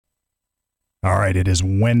All right, it is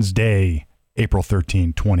Wednesday, April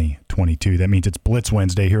 13, 2022. That means it's Blitz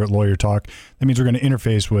Wednesday here at Lawyer Talk. That means we're going to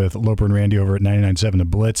interface with Loper and Randy over at 99.7 The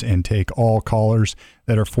Blitz and take all callers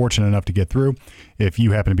that are fortunate enough to get through. If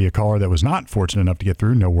you happen to be a caller that was not fortunate enough to get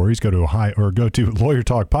through, no worries. Go to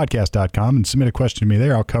lawyertalkpodcast.com and submit a question to me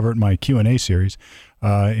there. I'll cover it in my Q&A series,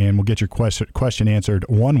 and we'll get your question answered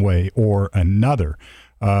one way or another.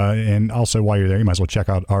 And also, while you're there, you might as well check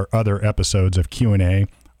out our other episodes of Q&A,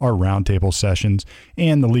 our roundtable sessions,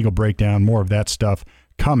 and the legal breakdown. More of that stuff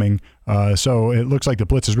coming. So it looks like the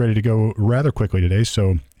Blitz is ready to go rather quickly today.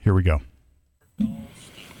 So here we go.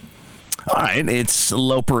 All right, it's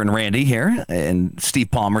Loper and Randy here, and Steve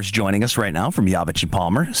Palmer's joining us right now from Yavich and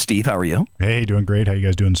Palmer. Steve, how are you? Hey, doing great. How you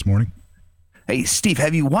guys doing this morning? Hey, Steve,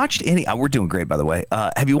 have you watched any? We're doing great, by the way.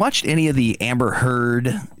 Have you watched any of the Amber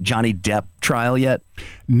Heard, Johnny Depp trial yet?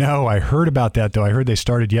 No, I heard about that, though. I heard they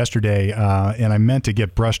started yesterday, and I meant to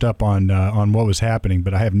get brushed up on what was happening,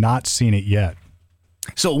 but I have not seen it yet.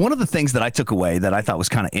 So one of the things that I took away that I thought was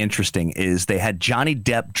kind of interesting is they had Johnny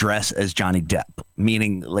Depp dress as Johnny Depp,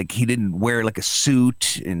 meaning like he didn't wear like a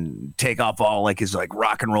suit and take off all like his like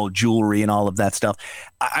rock and roll jewelry and all of that stuff.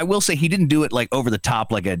 I will say he didn't do it like over the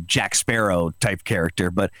top like a Jack Sparrow type character,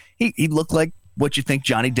 but he looked like what you think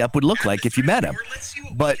Johnny Depp would look like if you met him.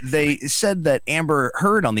 But they said that Amber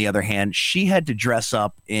Heard, on the other hand, she had to dress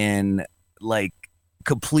up in like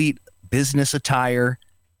complete business attire,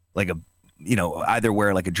 like a either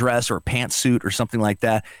wear like a dress or a pantsuit or something like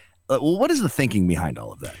that. Well, what is the thinking behind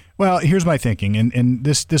all of that? Well, here's my thinking, and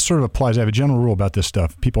this sort of applies. I have a general rule about this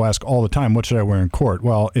stuff. People ask all the time, what should I wear in court?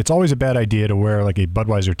 Well, it's always a bad idea to wear like a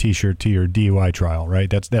Budweiser T-shirt to your DUI trial, right?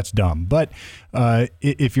 That's dumb. But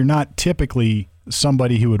if you're not typically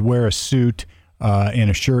somebody who would wear a suit and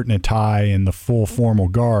a shirt and a tie and the full formal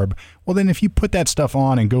garb, well, then if you put that stuff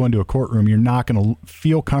on and go into a courtroom, you're not going to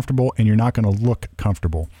feel comfortable and you're not going to look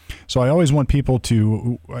comfortable. So I always want people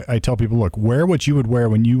to, I tell people, look, wear what you would wear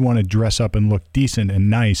when you want to dress up and look decent and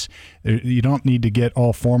nice. You don't need to get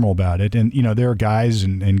all formal about it. And, there are guys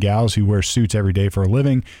and gals who wear suits every day for a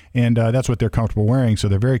living, and that's what they're comfortable wearing. So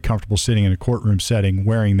they're very comfortable sitting in a courtroom setting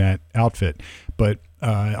wearing that outfit. But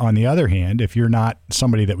on the other hand, if you're not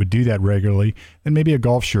somebody that would do that regularly, then maybe a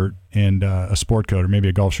golf shirt and a sport coat, or maybe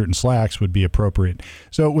a golf shirt and slacks would be appropriate.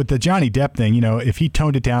 So with the Johnny Depp thing, if he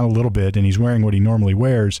toned it down a little bit and he's wearing what he normally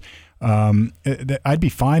wears, I'd be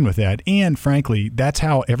fine with that. And frankly, that's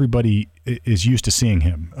how everybody is used to seeing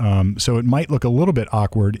him. So it might look a little bit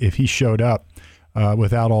awkward if he showed up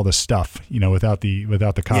without all the stuff, without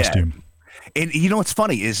the costume. Yeah. And what's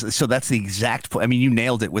funny is, so that's the exact point. I mean, you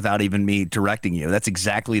nailed it without even me directing you. That's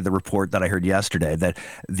exactly the report that I heard yesterday, that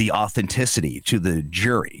the authenticity to the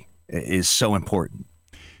jury is so important.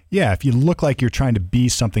 Yeah. If you look like you're trying to be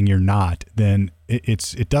something you're not, then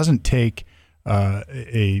it doesn't take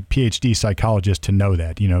a PhD psychologist to know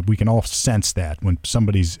that. We can all sense that when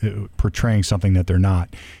somebody's portraying something that they're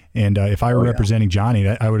not. And if I were representing Johnny,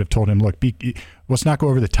 I would have told him, look, let's not go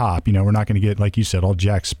over the top. We're not going to get, like you said, all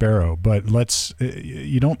Jack Sparrow, but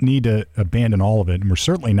you don't need to abandon all of it. And we're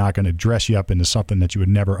certainly not going to dress you up into something that you would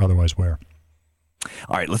never otherwise wear.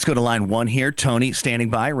 All right, let's go to line one here. Tony standing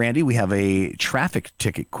by. Randy, we have a traffic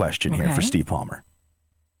ticket question here for Steve Palmer.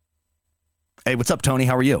 Hey, what's up, Tony?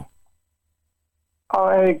 How are you?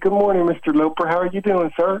 Hey, good morning, Mr. Loper. How are you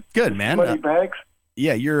doing, sir? Good, man. Money bags.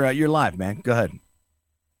 Yeah, you're live, man. Go ahead.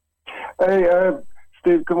 Hey,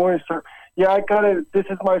 Steve. Good morning, sir. Yeah, I got it. This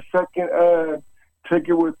is my second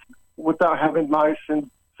ticket without having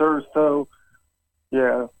license, sir. So,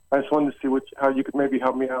 yeah, I just wanted to see how you could maybe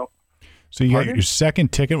help me out. So you got your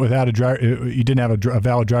second ticket without a driver. You didn't have a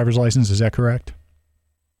valid driver's license. Is that correct?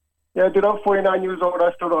 Yeah, dude. I'm 49 years old.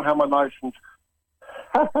 I still don't have my license.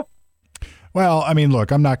 Well, I mean,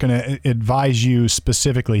 look, I'm not going to advise you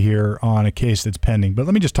specifically here on a case that's pending, but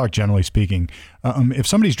let me just talk generally speaking. If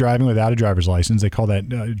somebody's driving without a driver's license, they call that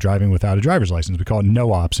driving without a driver's license. We call it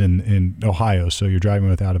no-ops in Ohio, so you're driving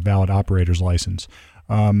without a valid operator's license.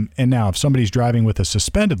 And now if somebody's driving with a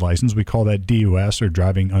suspended license, we call that DUS, or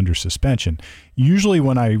driving under suspension. Usually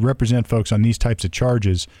when I represent folks on these types of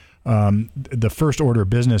charges, the first order of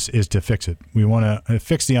business is to fix it. We want to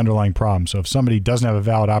fix the underlying problem. So if somebody doesn't have a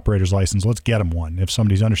valid operator's license, let's get them one. If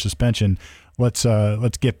somebody's under suspension, let's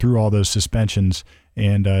get through all those suspensions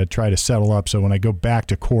and try to settle up. So when I go back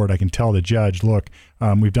to court, I can tell the judge, look,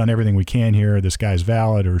 we've done everything we can here. This guy's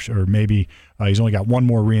valid, or maybe he's only got one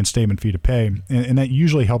more reinstatement fee to pay. And that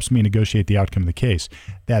usually helps me negotiate the outcome of the case.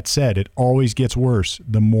 That said, it always gets worse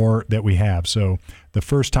the more that we have. So the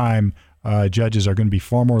first time, judges are going to be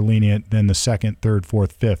far more lenient than the second, third,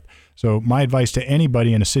 fourth, fifth. So my advice to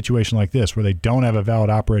anybody in a situation like this where they don't have a valid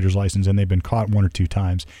operator's license and they've been caught 1 or 2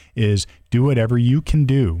 times is do whatever you can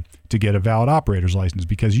do to get a valid operator's license,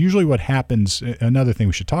 because usually what happens, another thing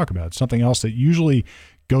we should talk about, something else that usually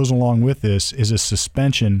goes along with this is a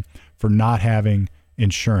suspension for not having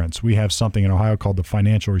insurance. We have something in Ohio called the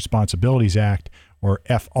Financial Responsibilities Act, or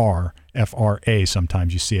FRA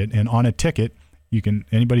sometimes you see it. And on a ticket,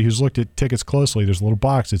 anybody who's looked at tickets closely, there's a little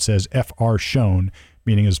box that says FR shown,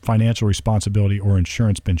 meaning is financial responsibility or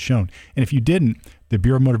insurance been shown. And if you didn't, the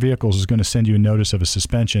Bureau of Motor Vehicles is going to send you a notice of a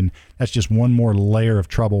suspension. That's just one more layer of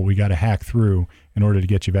trouble we got to hack through in order to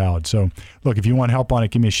get you valid. So, look, if you want help on it,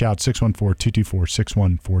 give me a shout,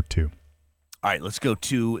 614-224-6142. All right, let's go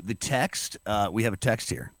to the text. We have a text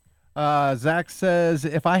here. Zach says,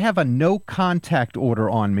 if I have a no contact order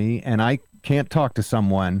on me and I can't talk to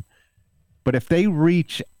someone, but if they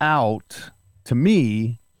reach out to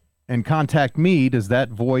me and contact me, does that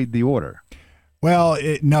void the order? Well,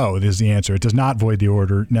 no, is the answer. It does not void the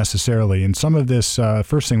order necessarily. And some of this,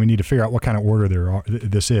 first thing we need to figure out what kind of order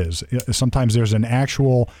this is. Sometimes there's an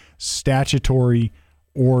actual statutory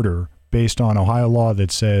order based on Ohio law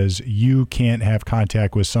that says you can't have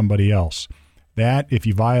contact with somebody else. That, if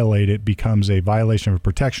you violate it, becomes a violation of a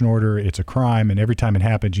protection order. It's a crime, and every time it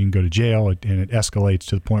happens, you can go to jail, and it escalates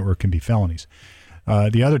to the point where it can be felonies.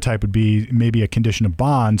 The other type would be maybe a condition of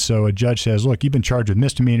bond. So a judge says, look, you've been charged with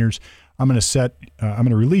misdemeanors. I'm going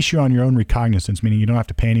to release you on your own recognizance, meaning you don't have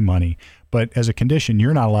to pay any money. But as a condition,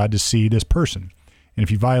 you're not allowed to see this person. And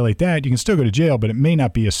if you violate that, you can still go to jail, but it may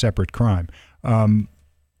not be a separate crime.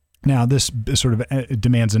 Now, this sort of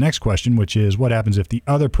demands the next question, which is what happens if the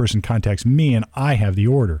other person contacts me and I have the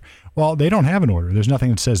order? Well, they don't have an order. There's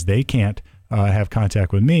nothing that says they can't have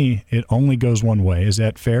contact with me. It only goes one way. Is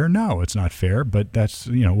that fair? No, it's not fair, but that's,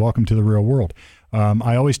 welcome to the real world.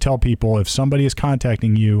 I always tell people if somebody is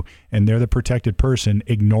contacting you and they're the protected person,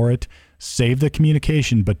 ignore it, save the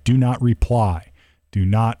communication, but do not reply. Do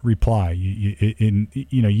not reply.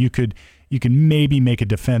 You could maybe make a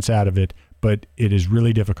defense out of it, but it is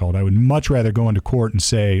really difficult. I would much rather go into court and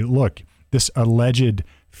say, look, this alleged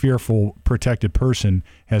fearful protected person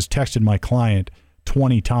has texted my client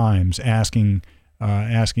 20 times asking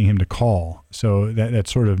him to call. So that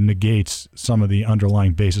sort of negates some of the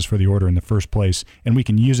underlying basis for the order in the first place, and we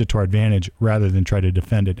can use it to our advantage rather than try to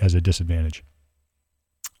defend it as a disadvantage.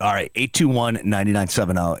 All right,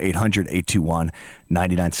 821-9970,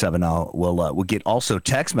 800-821-9970. We'll get also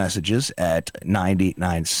text messages at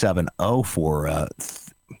 9970 for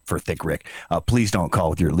Thick Rick. Please don't call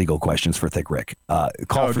with your legal questions for Thick Rick.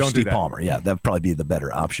 Call for Steve Palmer. Yeah, that'd probably be the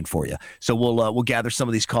better option for you. So we'll gather some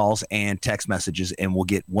of these calls and text messages, and we'll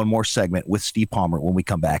get one more segment with Steve Palmer when we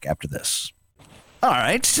come back after this. All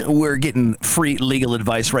right, we're getting free legal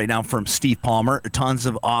advice right now from Steve Palmer. Tons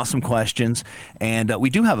of awesome questions, and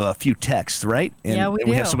we do have a few texts, right? And, yeah, we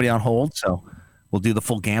do. We have somebody on hold, so we'll do the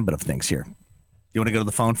full gambit of things here. You want to go to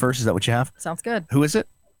the phone first? Is that what you have? Sounds good. Who is it?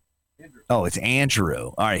 Andrew. Oh, it's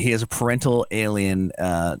Andrew. All right, he has a parental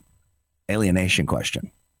alienation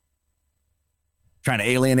question. Trying to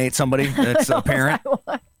alienate somebody that's a parent?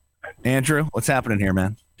 Andrew, what's happening here,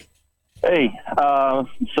 man? Hey,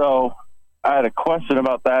 so I had a question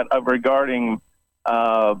about that regarding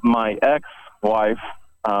my ex-wife.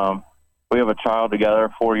 We have a child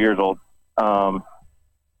together, 4 years old. I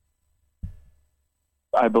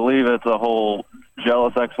believe it's a whole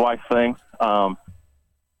jealous ex-wife thing.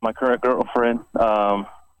 My current girlfriend,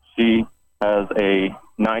 she has a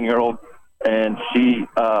 9-year-old, and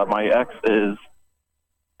my ex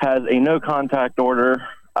has a no contact order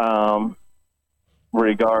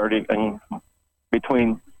regarding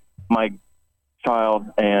between my child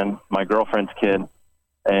and my girlfriend's kid,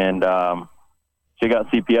 and she got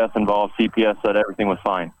CPS involved. CPS said everything was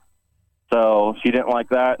fine, so she didn't like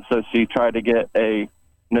that, so she tried to get a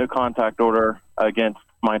no contact order against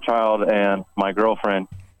my child and my girlfriend.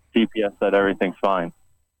 CPS said everything's fine.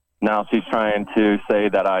 Now she's trying to say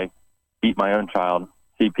that I beat my own child.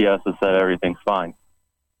 CPS has said everything's fine.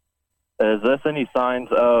 Is this any signs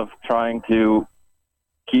of trying to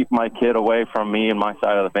keep my kid away from me and my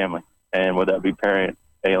side of the family? And would that be parent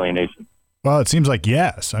alienation? Well, it seems like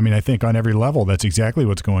yes. I mean, I think on every level, that's exactly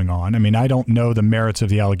what's going on. I mean, I don't know the merits of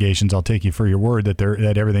the allegations. I'll take you for your word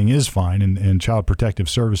that everything is fine, and Child Protective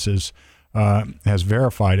Services has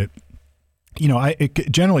verified it.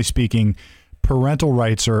 Generally speaking, parental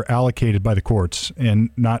rights are allocated by the courts and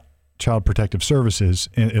not Child Protective Services,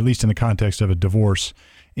 at least in the context of a divorce.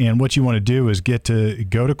 And what you want to do is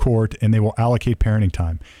go to court, and they will allocate parenting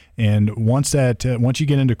time. And once you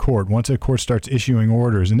get into court, once a court starts issuing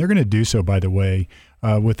orders, and they're going to do so, by the way,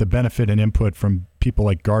 with the benefit and input from people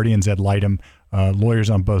like guardians ad litem, lawyers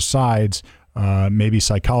on both sides, maybe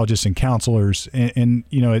psychologists and counselors. And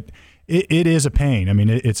you know, it is a pain. I mean,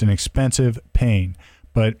 it's an expensive pain,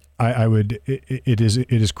 but it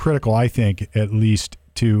is critical, I think, at least,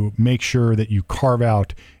 to make sure that you carve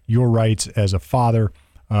out your rights as a father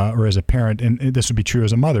or as a parent, and this would be true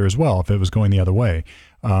as a mother as well if it was going the other way.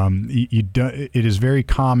 It is very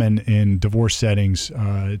common in divorce settings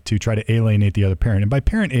to try to alienate the other parent. And by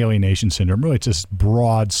parent alienation syndrome, really it's this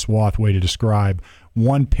broad swath way to describe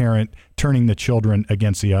one parent turning the children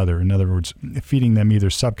against the other. In other words, feeding them either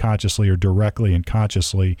subconsciously or directly and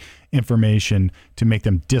consciously information to make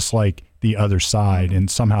them dislike the other side,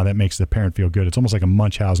 and somehow that makes the parent feel good. It's almost like a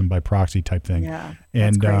Munchausen by proxy type thing. Yeah,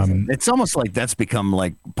 and it's almost like that's become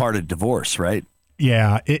like part of divorce, right?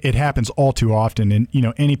 Yeah, it happens all too often. And, you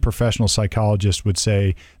know, any professional psychologist would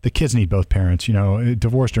say the kids need both parents, you know,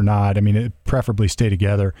 divorced or not. I mean, preferably stay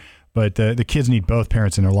together. But the kids need both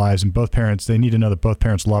parents in their lives, and both parents, they need to know that both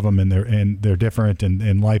parents love them, and they're different,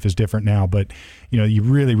 and life is different now. But, you know, you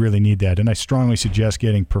really, really need that. And I strongly suggest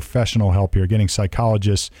getting professional help here, getting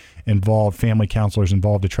psychologists involved, family counselors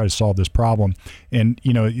involved to try to solve this problem. And,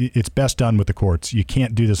 you know, it's best done with the courts. You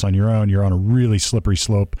can't do this on your own. You're on a really slippery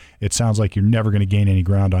slope. It sounds like you're never going to gain any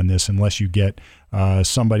ground on this unless you get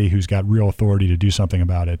somebody who's got real authority to do something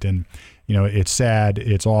about it. And, you know, it's sad.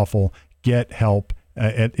 It's awful. Get help.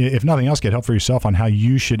 If nothing else, get help for yourself on how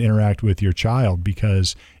you should interact with your child,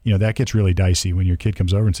 because, you know, that gets really dicey when your kid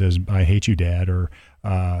comes over and says, "I hate you, Dad," or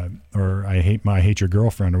I hate your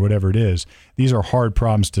girlfriend, or whatever it is. These are hard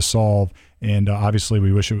problems to solve, and obviously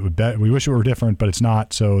we wish it were different, but it's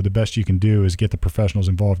not. So the best you can do is get the professionals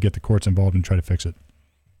involved, get the courts involved, and try to fix it.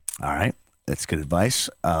 All right. That's good advice.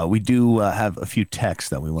 We do have a few texts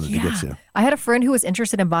that we wanted to get to. I had a friend who was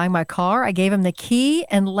interested in buying my car. I gave him the key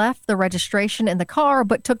and left the registration in the car,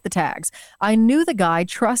 but took the tags. I knew the guy,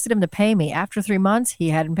 trusted him to pay me. After 3 months, he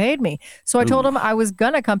hadn't paid me. So I told him I was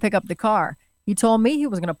going to come pick up the car. He told me he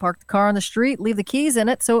was going to park the car on the street, leave the keys in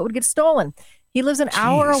it so it would get stolen. He lives an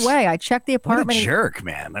hour away. I checked the apartment. What a jerk,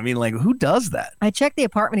 man. I mean, like, who does that? I checked the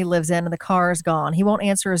apartment he lives in, and the car is gone. He won't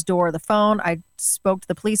answer his door or the phone. I spoke to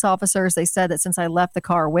the police officers. They said that since I left the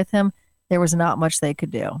car with him, there was not much they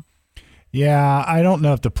could do. Yeah, I don't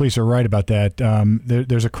know if the police are right about that.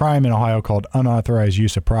 There's a crime in Ohio called unauthorized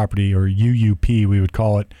use of property, or UUP, we would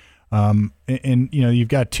call it. And you know, you've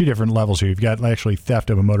got two different levels here. You've got actually theft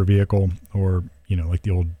of a motor vehicle, or, you know, like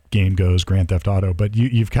the old game goes, Grand Theft Auto. But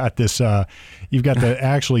you've got this, you've got the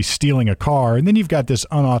actually stealing a car, and then you've got this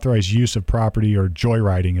unauthorized use of property, or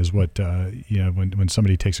joyriding is what, you know, when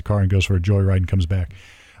somebody takes a car and goes for a joyride and comes back.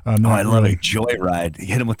 I love a joyride. You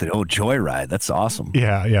hit him with the old joyride. That's awesome.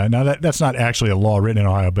 Yeah. Now that's not actually a law written in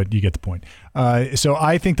Ohio, but you get the point. So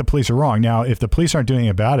I think the police are wrong. Now, if the police aren't doing anything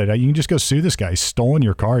about it, you can just go sue this guy. He's stolen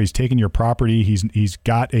your car. He's taken your property. He's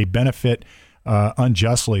got a benefit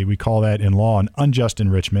unjustly. We call that in law an unjust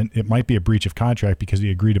enrichment. It might be a breach of contract because he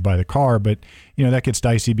agreed to buy the car, but, you know, that gets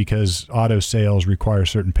dicey because auto sales require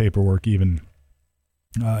certain paperwork. Even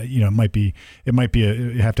you know, you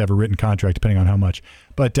have to have a written contract depending on how much.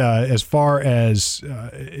 But as far as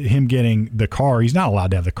him getting the car, he's not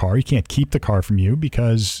allowed to have the car. He can't keep the car from you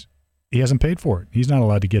because he hasn't paid for it. He's not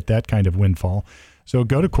allowed to get that kind of windfall. So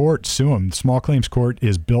go to court, sue him. The small claims court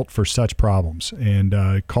is built for such problems. And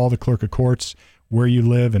call the clerk of courts where you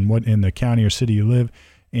live and what in the county or city you live,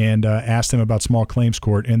 and ask them about small claims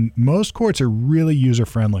court. And most courts are really user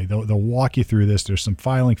friendly. They'll walk you through this. There's some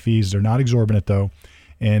filing fees. They're not exorbitant though.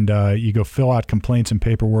 And you go fill out complaints and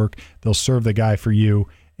paperwork. They'll serve the guy for you,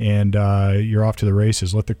 and you're off to the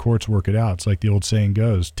races. Let the courts work it out. It's like the old saying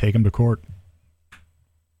goes, take them to court.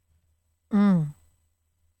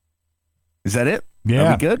 Is that it? Yeah.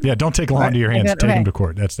 Are we good? Yeah, don't take law into your hands. Good. Take Okay. them to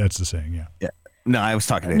court. That's the saying, yeah. No, I was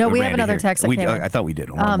talking to No, we have Randy another here. text that came in. I thought we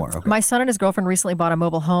did. One more. Okay. My son and his girlfriend recently bought a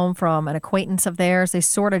mobile home from an acquaintance of theirs. They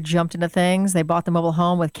sort of jumped into things. They bought the mobile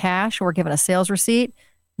home with cash, were given a sales receipt.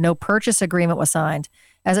 No purchase agreement was signed.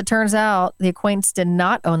 As it turns out, the acquaintance did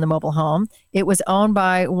not own the mobile home. It was owned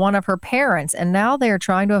by one of her parents, and now they are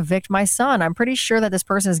trying to evict my son. I'm pretty sure that this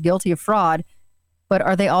person is guilty of fraud, but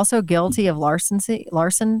are they also guilty of larceny?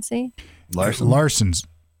 Larceny. But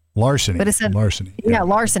it said larceny. Yeah,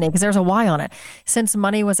 larceny, because there's a Y on it. Since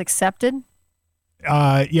money was accepted.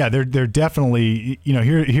 Yeah, they're definitely, you know,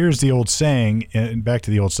 here's the old saying, and back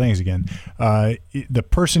to the old sayings again. The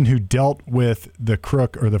person who dealt with the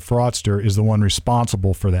crook or the fraudster is the one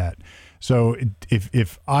responsible for that. So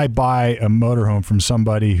if I buy a motorhome from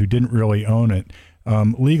somebody who didn't really own it,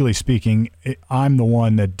 legally speaking, I'm the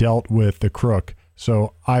one that dealt with the crook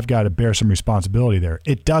So I've got to bear some responsibility there.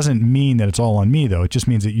 It doesn't mean that it's all on me, though. It just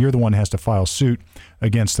means that you're the one who has to file suit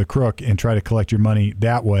against the crook and try to collect your money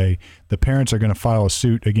that way. The parents are going to file a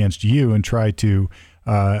suit against you and try to,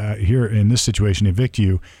 here in this situation, evict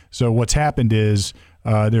you. So what's happened is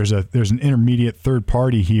there's an intermediary third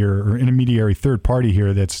party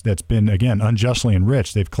here that's been, again, unjustly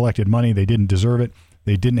enriched. They've collected money. They didn't deserve it.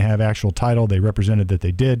 They didn't have actual title. They represented that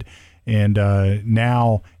they did. And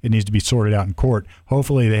now it needs to be sorted out in court.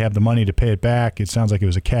 Hopefully they have the money to pay it back. It sounds like it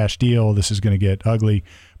was a cash deal. This is going to get ugly.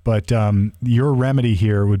 But your remedy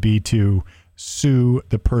here would be to sue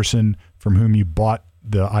the person from whom you bought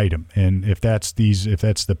the item. And if that's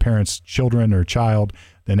the parent's children or child,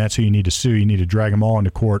 then that's who you need to sue. You need to drag them all into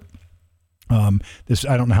court. I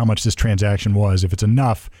don't know how much this transaction was. If it's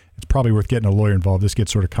enough, it's probably worth getting a lawyer involved. This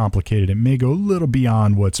gets sort of complicated. It may go a little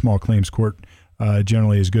beyond what small claims court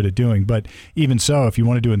generally is good at doing. But even so, if you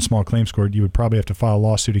want to do it in small claims court, you would probably have to file a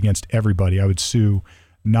lawsuit against everybody. I would sue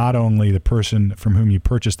not only the person from whom you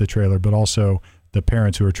purchased the trailer, but also the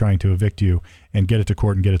parents who are trying to evict you, and get it to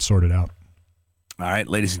court and get it sorted out. All right,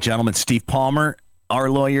 ladies and gentlemen, Steve Palmer, our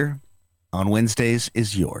lawyer, on Wednesdays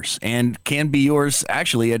is yours, and can be yours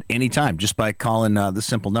actually at any time just by calling the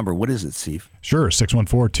simple number. What is it, Steve? Sure,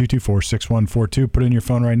 614-224-6142. Put it in your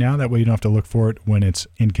phone right now. That way you don't have to look for it when it's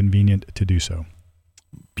inconvenient to do so.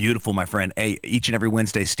 Beautiful, my friend. Hey, each and every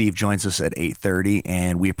Wednesday, Steve joins us at 8:30,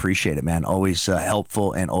 and we appreciate it, man. Always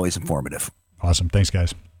helpful and always informative. Awesome. Thanks,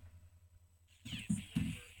 guys.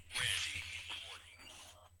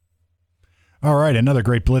 All right, another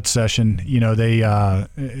great Blitz session. You know,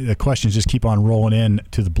 the questions just keep on rolling in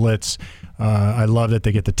to the Blitz. I love that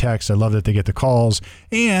they get the text. I love that they get the calls.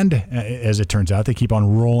 And as it turns out, they keep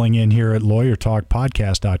on rolling in here at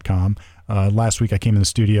LawyerTalkPodcast.com. Last week I came in the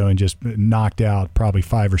studio and just knocked out probably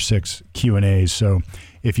 5 or 6 Q&As. So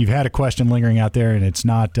if you've had a question lingering out there and it's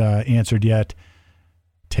not answered yet,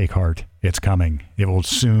 take heart. It's coming. It will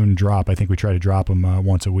soon drop. I think we try to drop them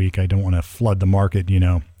once a week. I don't want to flood the market. You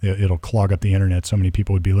know, it'll clog up the internet. So many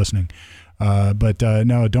people would be listening. But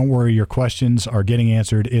no, don't worry. Your questions are getting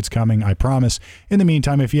answered. It's coming. I promise. In the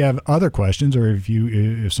meantime, if you have other questions, or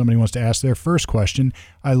if somebody wants to ask their first question,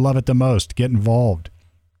 I love it the most. Get involved.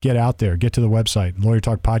 Get out there. Get to the website,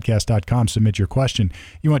 LawyerTalkPodcast.com. Submit your question.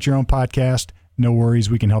 You want your own podcast? No worries.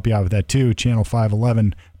 We can help you out with that too.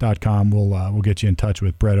 Channel511.com. We'll get you in touch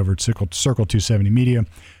with Brett over at Circle 270 Media.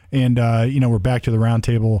 And, we're back to the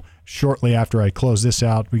roundtable shortly after I close this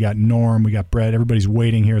out. We got Norm. We got Brett. Everybody's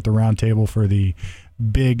waiting here at the roundtable for the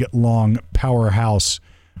big, long powerhouse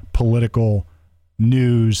political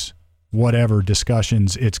news, whatever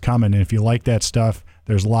discussions. It's coming. And if you like that stuff,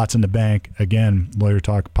 there's lots in the bank. Again,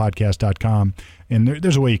 LawyerTalkPodcast.com. And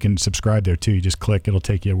there's a way you can subscribe there, too. You just click. It'll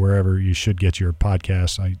take you wherever you should get your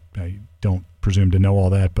podcasts. I don't presume to know all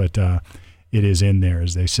that, but it is in there,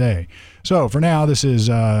 as they say. So for now, this is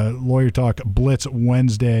Lawyer Talk Blitz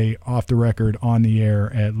Wednesday, off the record, on the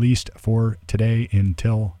air, at least for today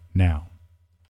until now.